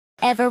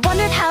Ever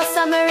wondered how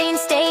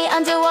submarines stay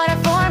underwater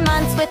for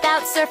months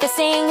without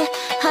surfacing?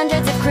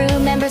 Hundreds of crew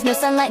members, no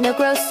sunlight, no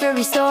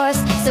grocery stores.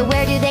 So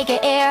where do they get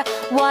air,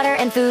 water,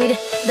 and food?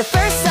 The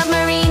first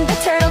submarine, the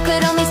Turtle,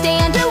 could only stay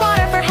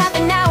underwater for half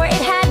an hour.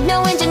 It had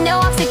no engine, no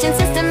oxygen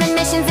system, and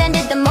missions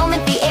ended the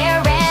moment the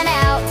air ran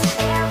out.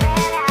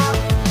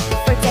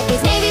 For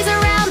decades, navies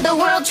around the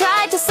world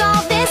tried to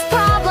solve this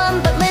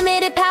problem, but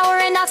limited power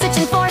and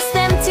oxygen forced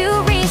them to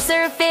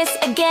resurface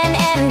again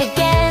and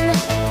again.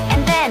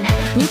 And then,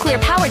 nuclear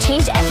power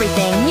changed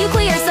everything.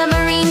 Nuclear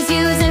submarines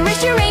use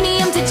enriched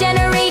uranium to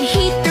generate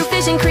heat through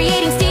fission,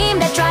 creating steam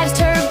that drives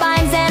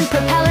turbines and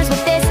propellers.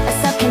 With this, a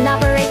sub can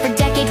operate for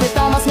decades with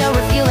almost no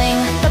refueling.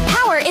 But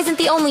power isn't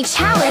the only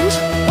challenge.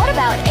 What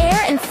about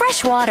air and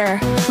fresh water?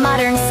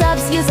 Modern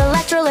subs use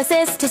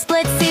electrolysis to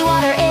split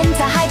seawater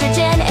into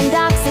hydrogen and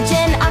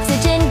oxygen.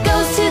 Oxygen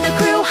goes to the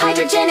crew,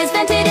 hydrogen is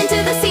vented into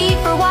the sea.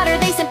 For water,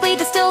 they simply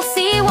distill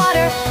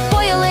seawater,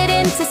 boil it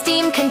into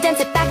steam, condense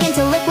it back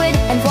into liquid,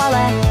 and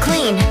voila,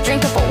 clean,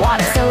 drinkable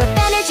water. So if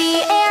energy,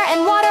 air,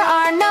 and water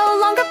are no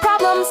longer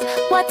problems,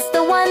 what's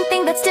the one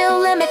thing that still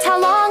limits how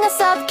long a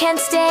sub can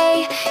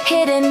stay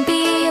hidden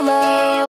beneath